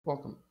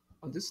Welcome.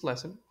 On this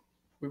lesson,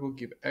 we will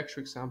give extra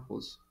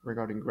examples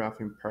regarding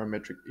graphing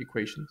parametric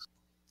equations.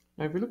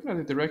 Now, if we're looking at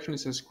the direction, it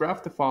says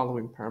graph the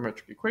following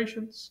parametric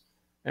equations,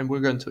 and we're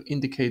going to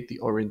indicate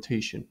the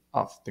orientation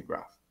of the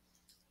graph.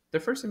 The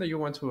first thing that you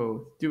want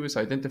to do is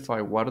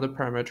identify what are the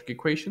parametric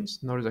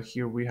equations. Notice that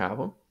here we have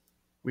them.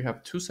 We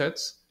have two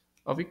sets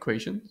of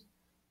equations,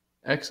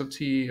 x of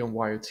t and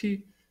y of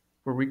t,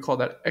 where we call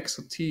that x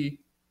of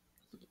t,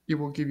 it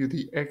will give you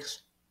the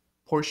x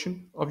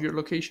portion of your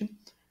location,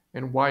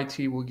 and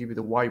yt will give you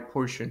the y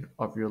portion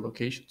of your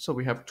location. So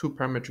we have two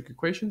parametric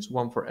equations,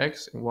 one for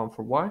x and one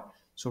for y.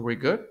 So we're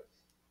good.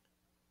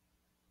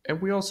 And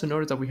we also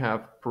notice that we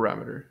have a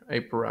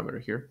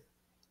parameter here,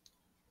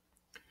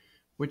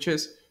 which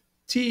is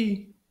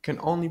t can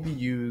only be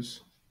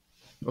used,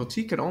 or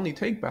t can only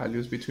take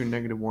values between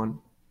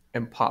 -1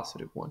 and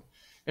 +1.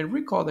 And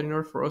recall that in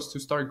order for us to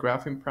start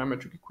graphing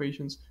parametric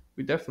equations,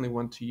 we definitely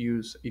want to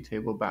use a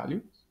table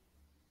value.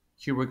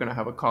 Here we're going to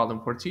have a column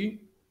for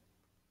t,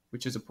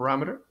 which is a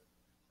parameter.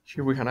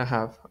 Here we're going to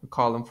have a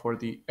column for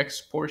the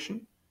x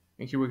portion,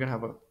 and here we're going to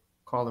have a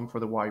column for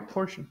the y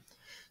portion.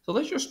 So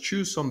let's just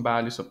choose some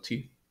values of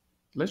t.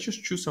 Let's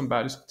just choose some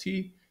values of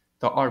t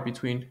that are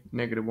between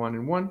 -1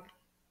 and 1.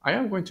 I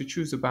am going to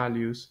choose the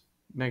values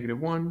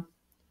 -1,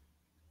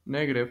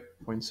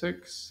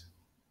 -0.6,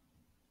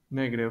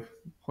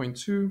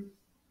 -0.2,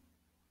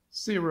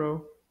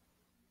 0,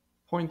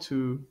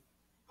 0.2,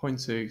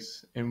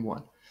 0.6, and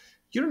 1.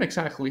 You don't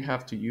exactly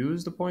have to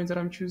use the points that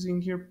I'm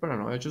choosing here, but I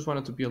don't know, I just want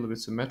it to be a little bit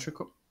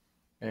symmetrical.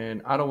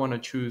 And I don't want to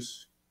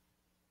choose,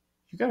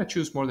 you got to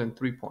choose more than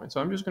 3 points. So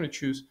I'm just going to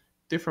choose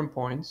different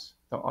points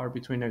that are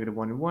between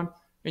 -1 and 1.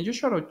 And just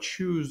try to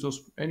choose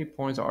any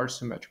points that are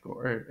symmetrical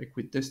or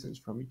equidistant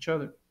from each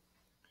other.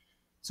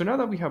 So now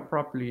that we have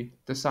properly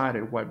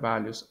decided what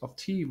values of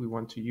t we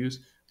want to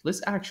use,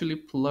 let's actually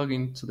plug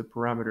into the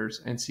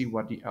parameters and see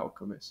what the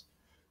outcome is.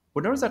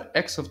 But notice that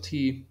x of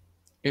t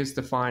is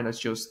defined as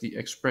just the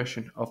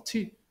expression of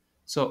t.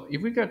 So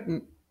if we get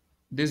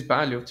this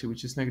value of t,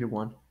 which is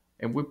 -1,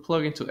 and we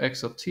plug into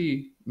x of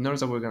t,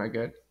 notice that we're going to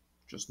get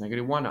just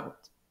 -1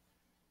 out.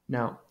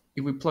 Now,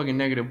 if we plug in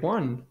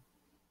 -1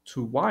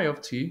 to y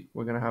of t,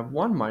 we're going to have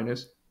 1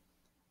 minus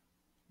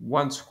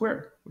 1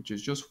 squared, which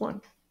is just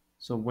 1.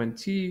 So when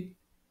t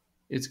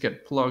is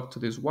get plugged to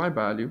this y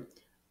value,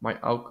 my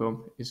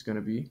outcome is going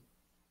to be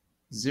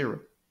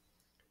 0.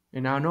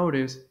 And now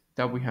notice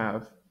that we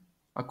have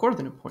a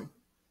coordinate point.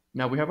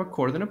 Now we have a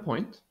coordinate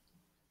point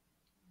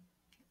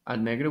at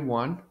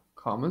 -1,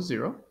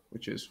 0,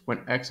 which is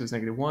when x is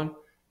 -1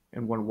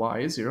 and when y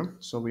is 0.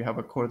 So we have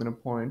a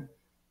coordinate point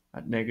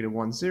at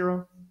 -1,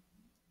 0.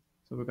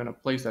 So we're going to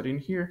place that in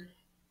here.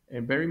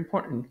 And very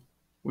important,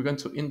 we're going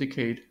to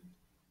indicate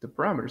the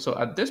parameter. So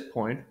at this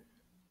point,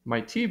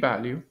 my t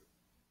value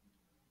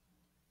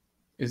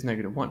is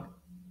 -1.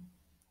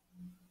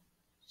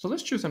 So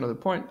let's choose another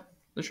point.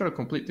 Let's try to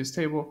complete this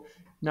table.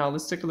 Now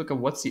let's take a look at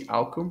what's the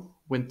outcome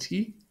when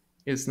t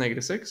is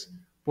 -6.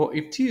 Well,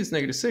 if t is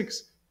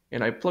 -6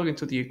 and I plug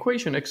into the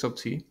equation x of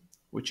t,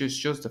 which is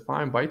just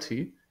defined by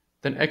t,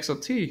 then x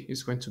of t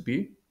is going to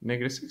be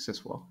 -6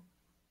 as well.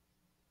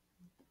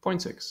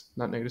 0.6,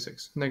 not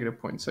 -6,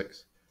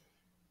 -0.6.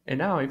 And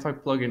now if I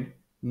plug in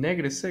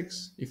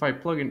 -6, if I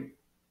plug in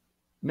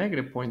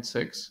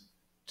 -0.6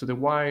 to the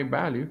y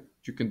value,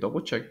 you can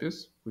double check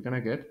this, we're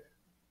going to get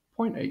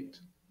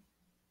 0.8.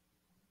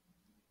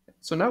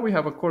 So now we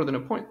have a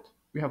coordinate point.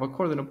 We have a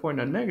coordinate point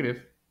at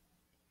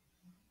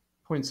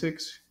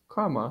 -0.6,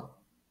 comma,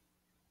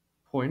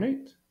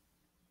 0.8.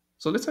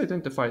 So let's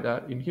identify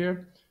that in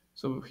here.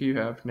 So here you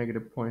have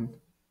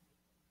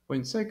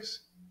 -0.6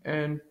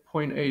 and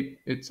 0.8,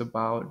 it's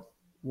about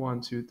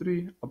 1, 2,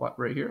 3, about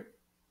right here.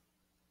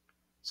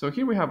 So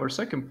here we have our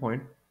second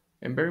point,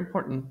 and very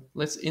important,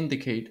 let's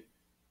indicate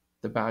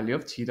the value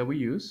of t that we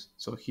use.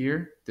 So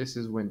here, this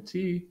is when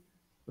t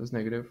was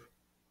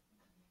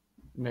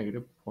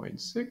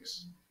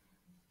 -0.6.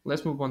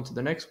 Let's move on to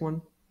the next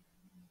one.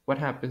 What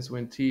happens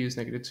when t is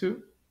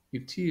 -2?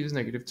 If t is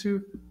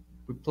 -2,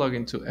 we plug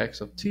into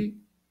x of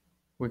t,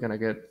 we're going to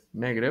get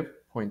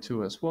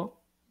 -0.2 as well.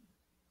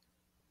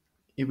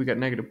 If we get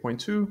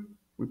 -0.2,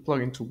 we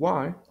plug into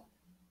y,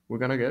 we're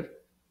going to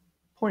get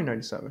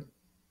 0.97.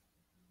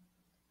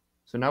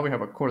 So now we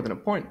have a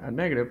coordinate point at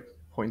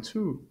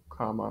 -0.2,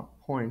 comma,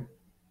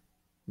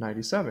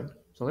 0.97.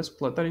 So let's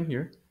plug that in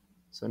here.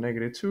 So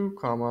 -2,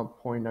 comma,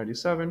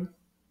 0.97,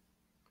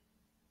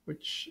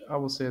 which I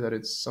will say that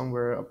it's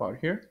somewhere about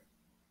here.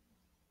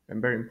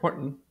 And very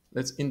important,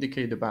 let's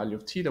indicate the value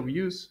of t that we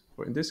use.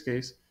 For in this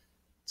case,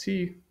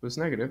 t was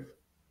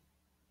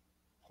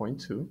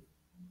 -0.2.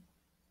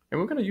 And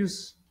we're going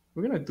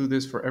to do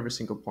this for every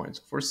single point.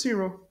 So for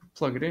 0,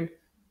 plug it in,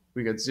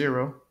 we get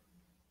 0.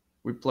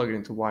 We plug it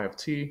into y of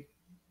t,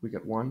 we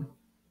get 1.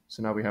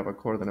 So now we have a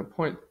coordinate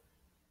point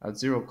at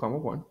 0,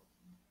 1,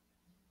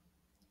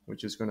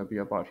 which is going to be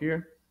about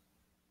here.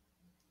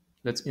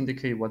 Let's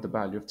indicate what the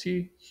value of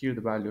t. Here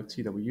the value of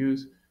t that we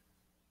use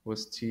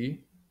was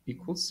t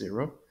equals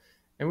 0.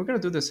 And we're going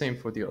to do the same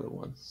for the other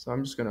one. So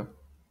I'm just going to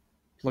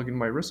plug in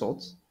my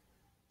results.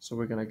 So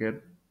we're going to get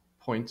zero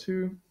point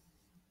 0.2,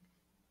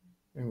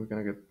 and we're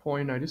going to get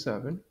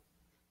 0.97,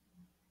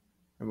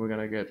 and we're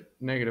going to get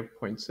negative zero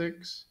point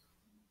 0.6,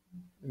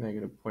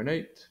 negative zero point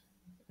 0.8,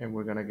 and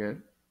we're going to get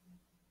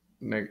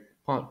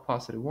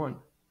positive 1,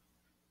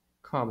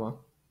 comma,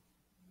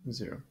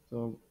 0.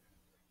 So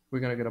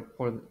we're going to get a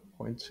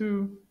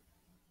 0.2,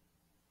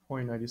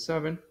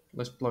 0.97.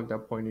 Let's plug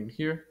that point in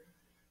here.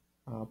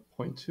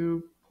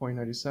 0.2,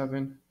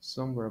 0.97,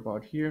 somewhere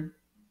about here.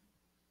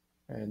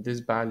 And this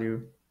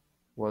value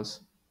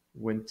was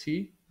when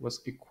t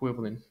was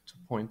equivalent to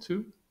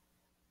 0.2.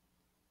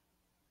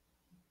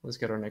 Let's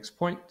get our next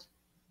point.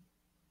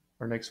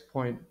 Our next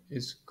point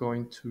is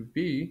going to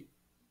be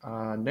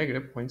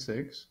negative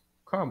 0.6,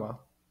 comma, zero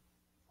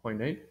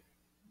point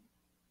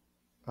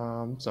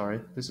 0.8.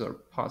 Sorry, these are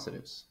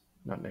positives,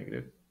 not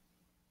negative.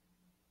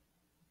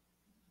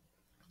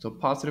 So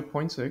positive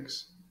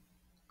 0.6,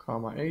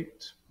 comma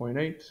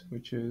 8.8,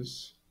 which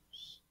is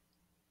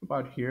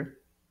about here.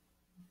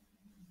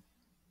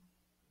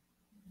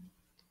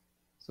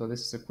 So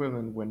this is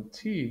equivalent when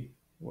t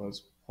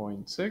was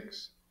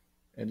 0.6.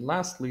 And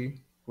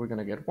lastly, we're going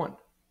to get 1.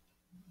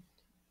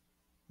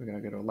 We're going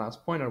to get our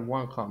last point at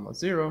 1, comma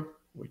 0,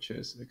 which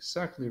is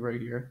exactly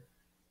right here.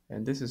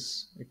 And this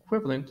is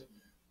equivalent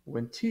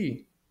when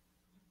t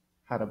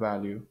had a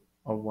value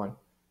of 1.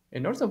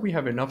 And notice that we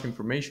have enough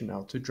information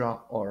now to draw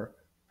our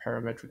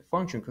parametric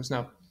function, because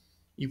now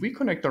if we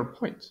connect our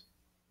points,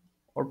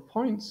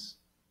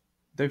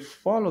 they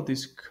follow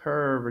this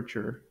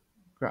curvature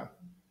graph.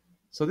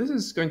 So this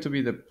is going to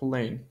be the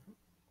plane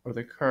or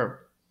the curve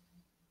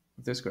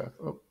of this graph.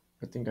 Oh,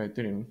 I think I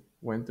didn't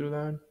went through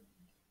that.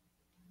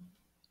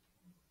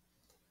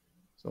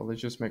 So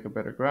let's just make a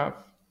better graph.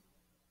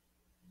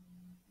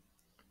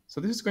 So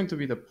this is going to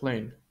be the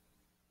plane.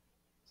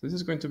 So this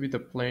is going to be the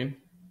plane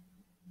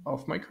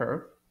of my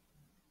curve.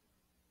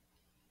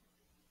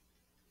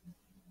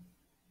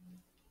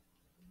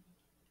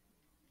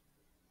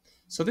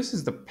 So this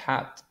is the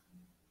path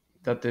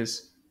that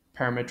this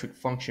parametric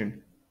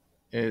function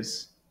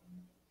is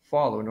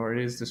following, or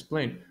it is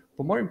displaying.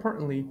 But more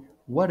importantly,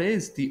 what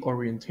is the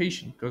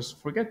orientation? Because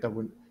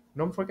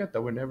don't forget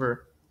that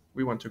whenever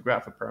we want to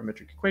graph a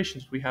parametric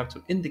equations, we have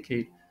to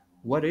indicate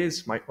what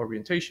is my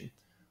orientation.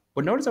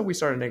 But notice that we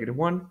start at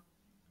 -1,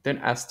 then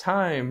as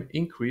time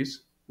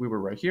increased, we were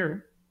right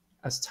here.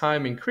 As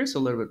time increased a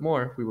little bit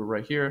more, we were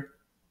right here.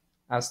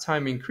 As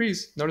time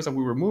increased, notice that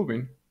we were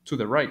moving to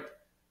the right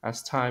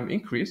as time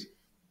increased.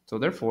 So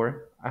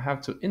therefore, I have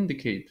to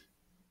indicate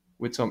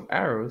with some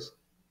arrows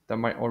that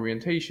my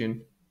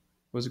orientation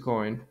was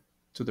going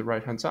to the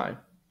right-hand side.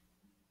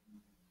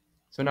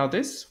 So now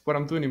this, what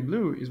I'm doing in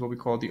blue, is what we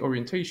call the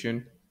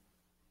orientation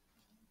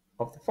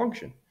of the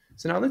function.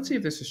 So now let's see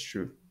if this is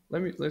true.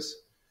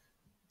 Let's.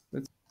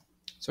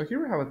 So here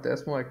we have a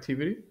decimal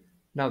activity.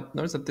 Now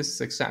notice that this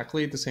is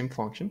exactly the same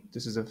function.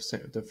 This is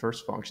the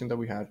first function that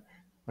we had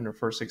on our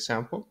first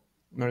example.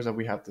 Notice that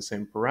we have the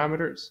same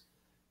parameters.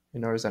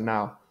 And notice that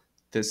now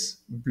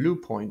this blue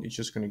point is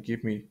just going to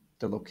give me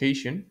the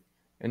location.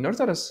 And notice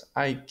that as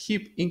I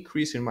keep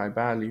increasing my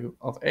value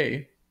of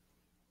a,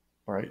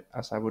 all right,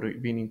 as I would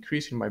have been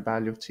increasing my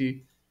value of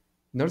t,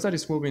 notice that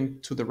it's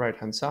moving to the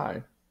right-hand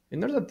side. And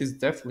notice that this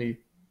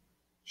definitely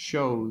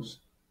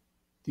shows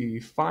the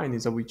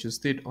findings that we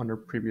just did on our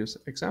previous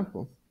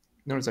example.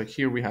 Notice that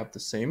here we have the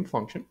same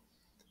function.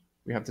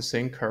 We have the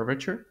same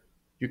curvature.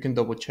 You can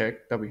double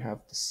check that we have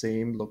the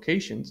same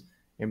locations.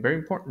 And very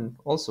important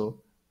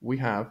also, we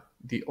have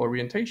the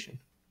orientation.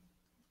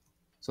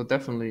 So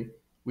definitely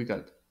we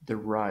got the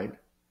right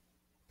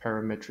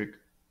parametric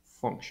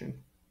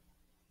function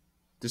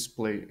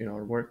displayed in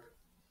our work.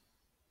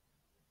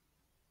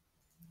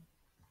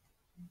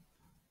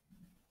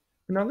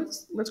 Now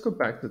let's go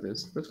back to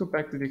this. Let's go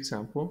back to the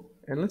example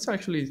and let's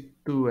actually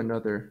do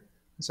another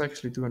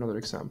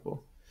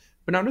example.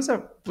 But now notice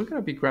that we're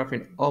going to be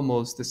graphing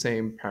almost the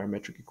same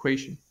parametric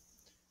equation,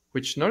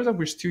 which notice that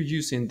we're still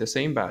using the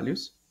same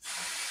values.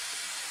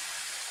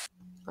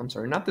 I'm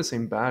sorry, not the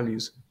same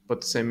values,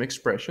 but the same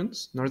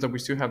expressions. Notice that we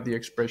still have the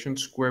expression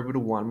square root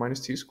of 1 minus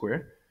t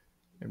squared,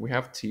 and we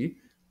have t.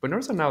 But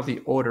notice that now the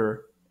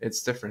order,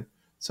 it's different.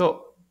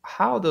 So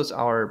how does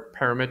our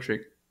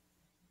parametric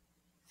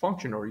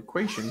function or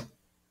equation,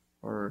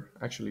 or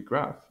actually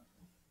graph,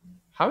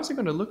 how is it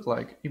going to look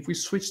like if we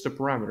switch the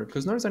parameter?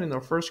 Because notice that in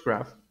our first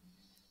graph,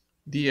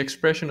 the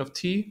expression of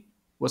t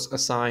was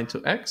assigned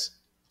to x.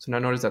 So now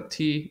notice that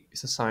t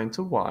is assigned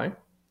to y.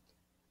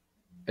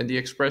 And the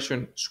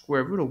expression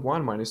square root of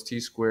 1 minus t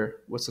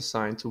squared was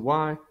assigned to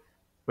y,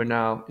 but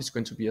now it's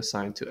going to be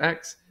assigned to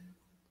x.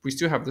 We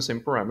still have the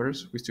same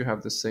parameters. We still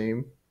have the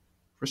same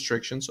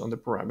restrictions on the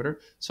parameter.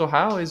 So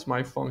how is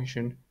my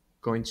function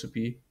going to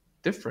be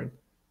different?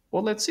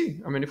 Well, let's see.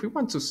 I mean, if we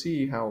want to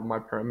see how my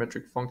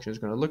parametric function is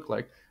going to look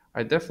like,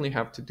 I definitely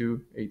have to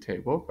do a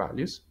table of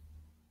values.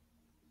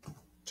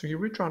 So here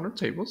we draw our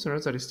table. So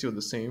notice that it's still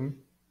the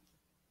same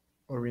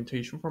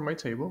orientation for my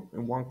table.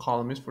 And one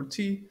column is for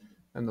t,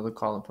 another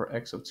column for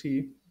x of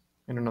t.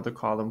 and another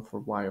column for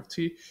y of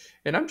t.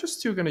 And I'm just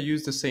still going to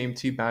use the same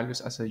t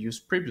values as I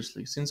used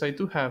previously, since I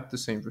do have the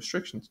same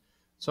restrictions.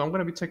 So I'm going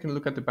to be taking a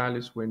look at the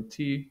values when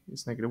t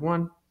is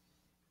 -1,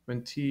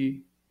 when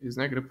t is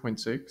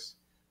 -0.6,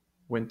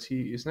 when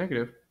t is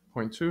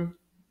 -0.2,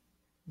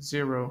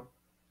 0,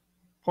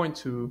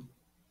 0.2,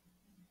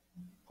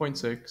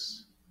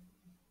 0.6,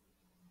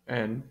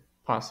 and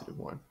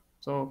 +1.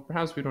 So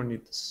perhaps we don't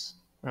need this.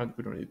 Perhaps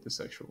we don't need this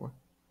extra one.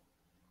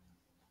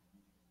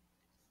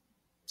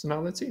 So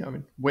now let's see. I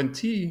mean, when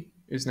t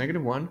is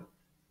 -1,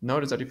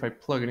 notice that if I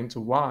plug it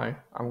into y,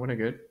 I'm going to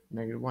get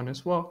 -1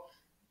 as well.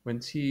 When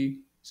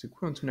t is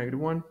equivalent to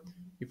 -1,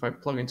 if I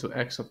plug into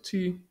x of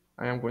t,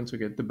 I am going to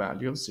get the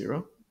value of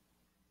 0.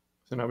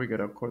 So now we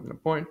get a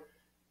coordinate point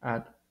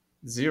at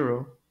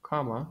 0,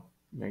 comma,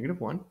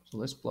 -1. So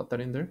let's plot that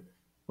in there.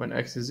 When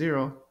x is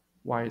 0,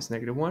 y is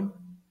 -1,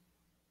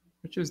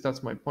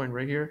 that's my point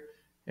right here.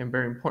 And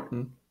very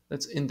important,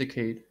 let's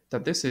indicate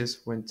that this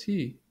is when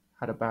t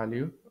had a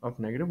value of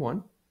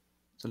 -1.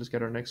 So let's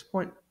get our next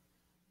point.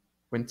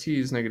 When t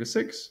is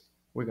 -6,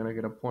 we're going to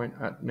get a point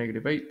at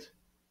 -8,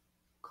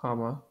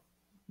 comma,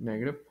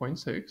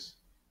 -0.6.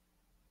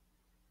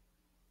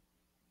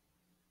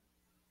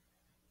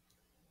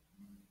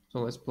 So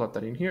let's plot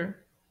that in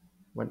here.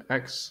 When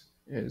x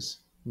is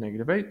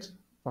 -8,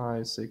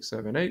 5, 6,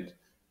 7, 8,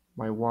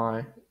 my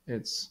y,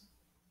 it's,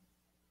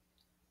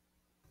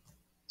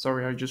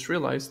 sorry, I just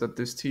realized that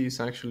this t is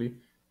actually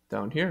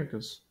down here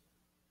because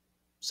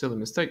silly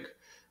mistake.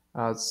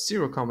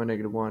 0, comma,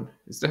 -1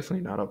 is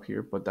definitely not up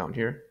here, but down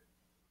here.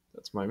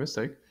 That's my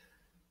mistake.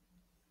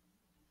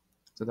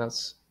 So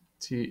that's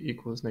t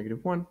equals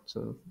 -1,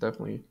 so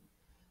definitely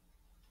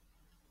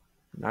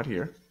not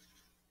here.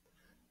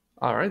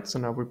 All right, so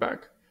now we're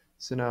back.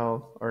 So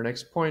now our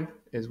next point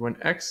is when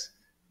x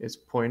is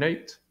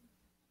 0.8,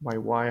 my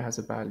y has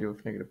a value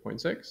of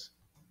 -0.6,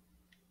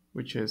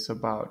 which is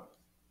about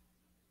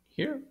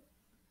here.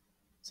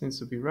 Seems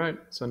to be right.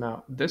 So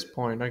now this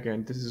point,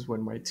 again, this is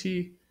when my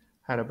t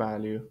had a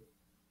value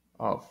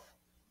of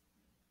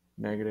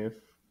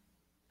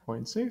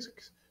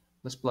 -0.6.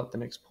 Let's plot the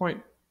next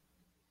point.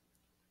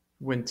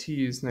 When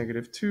t is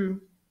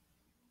 -2,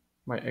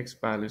 my x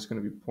value is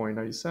going to be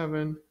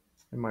 0.97,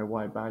 and my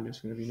y value is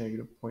going to be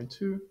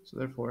 -0.2. So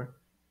therefore,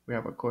 we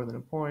have a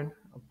coordinate point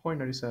of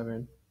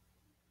 0.97,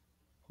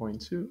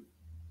 0.2.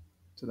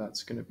 So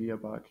that's going to be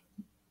about,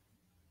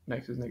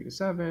 next is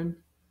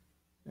 -7,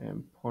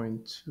 and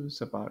 0.2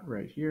 is about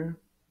right here.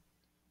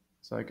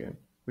 So again,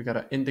 we got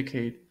to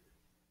indicate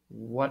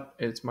what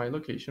is my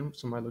location.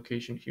 So my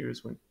location here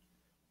is when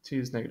t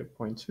is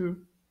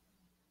 -0.2.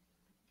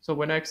 So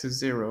when x is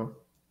 0,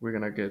 we're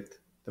going to get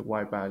the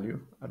y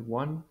value at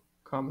 1,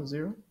 comma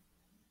 0,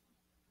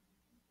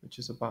 which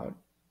is about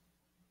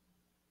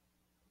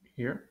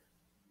here.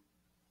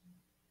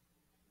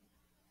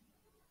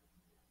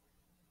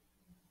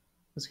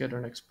 Let's get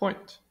our next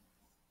point.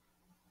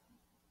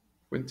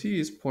 When t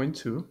is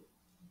 0.2,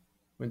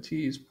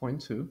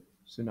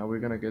 so now we're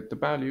going to get the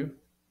value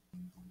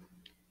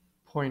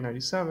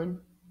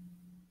 0.97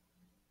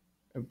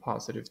 and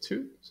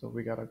 +2. So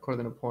we got a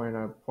coordinate point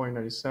at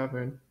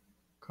 0.97,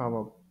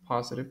 comma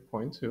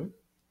 +0.2.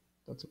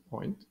 That's a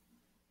point.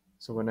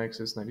 So when x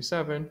is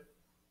 97,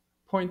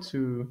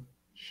 0.2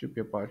 should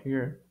be about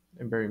here.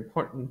 And very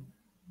important,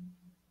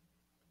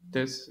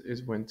 this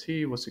is when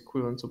t was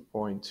equivalent to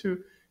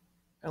 0.2.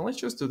 And let's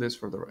just do this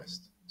for the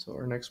rest. So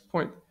our next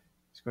point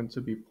is going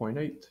to be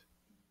 0.8,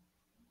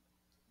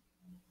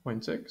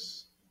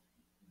 0.6.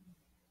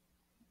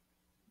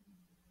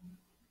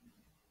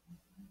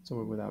 So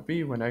what would that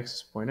be? When x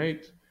is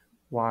 0.8,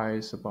 y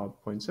is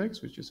about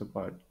 0.6, which is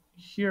about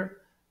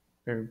here.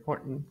 Very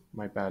important,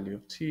 my value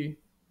of t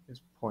is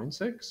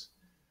 0.6.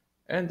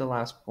 And the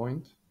last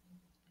point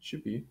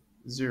should be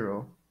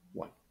 0,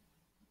 1.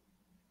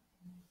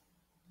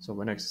 So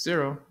when x is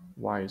 0,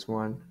 y is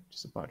 1, which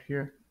is about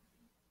here.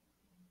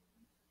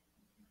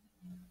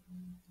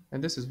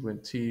 And this is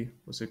when t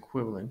was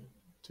equivalent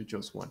to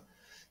just 1.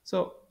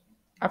 So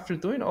after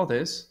doing all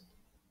this,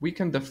 we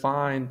can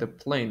define the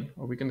plane,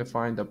 or we can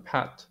define the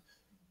path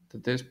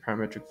that this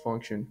parametric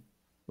function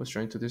was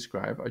trying to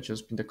describe,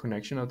 adjusting the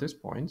connection of these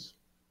points.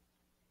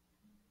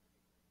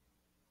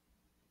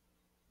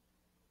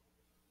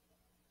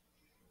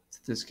 So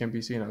this can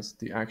be seen as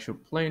the actual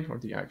plane or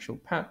the actual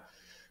path.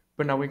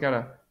 But now we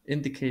gotta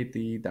indicate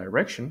the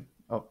direction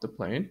of the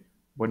plane.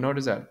 But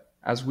notice that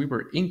as we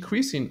were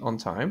increasing on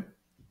time,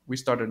 we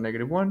started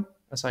 -1.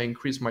 As I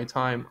increased my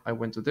time, I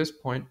went to this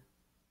point.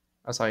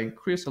 As I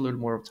increased a little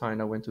more of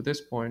time, I went to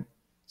this point.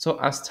 So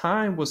as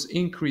time was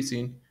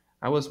increasing,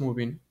 I was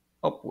moving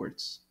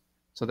upwards.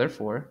 So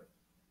therefore,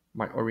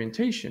 my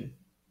orientation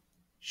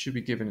should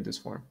be given in this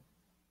form.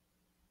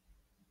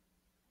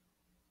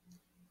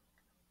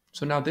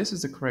 So now this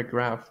is the correct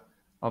graph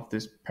of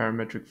this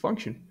parametric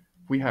function.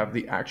 We have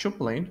the actual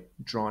plane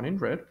drawn in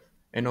red,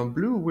 and on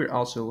blue, we're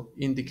also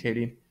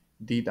indicating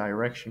the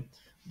direction.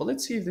 But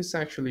let's see if this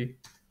actually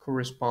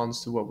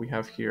corresponds to what we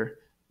have here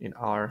in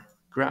our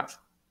graph.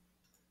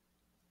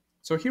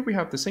 So here we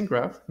have the same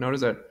graph.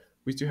 Notice that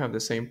we still have the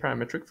same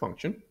parametric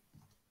function.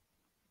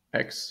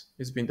 X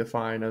is being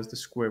defined as the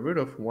square root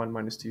of 1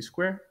 minus t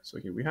squared. So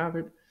here we have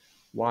it.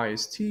 Y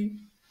is t.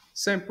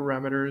 Same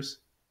parameters.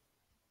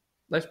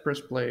 Let's press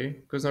play,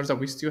 because notice that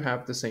we still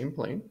have the same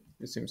plane.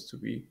 It seems to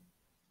be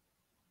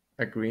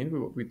agreeing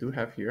with what we do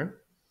have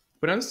here.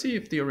 But let's see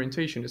if the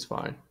orientation is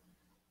fine.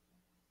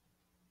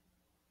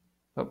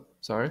 Oh,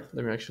 sorry.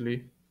 Let me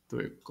actually do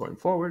it going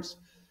forwards.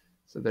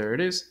 So there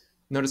it is.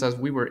 Notice as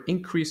we were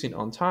increasing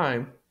on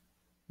time,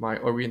 my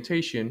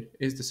orientation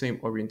is the same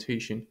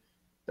orientation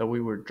that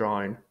we were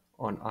drawing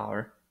on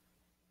our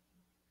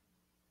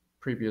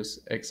previous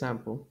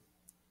example.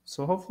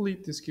 So hopefully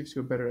this gives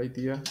you a better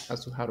idea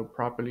as to how to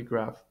properly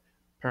graph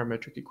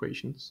parametric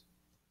equations.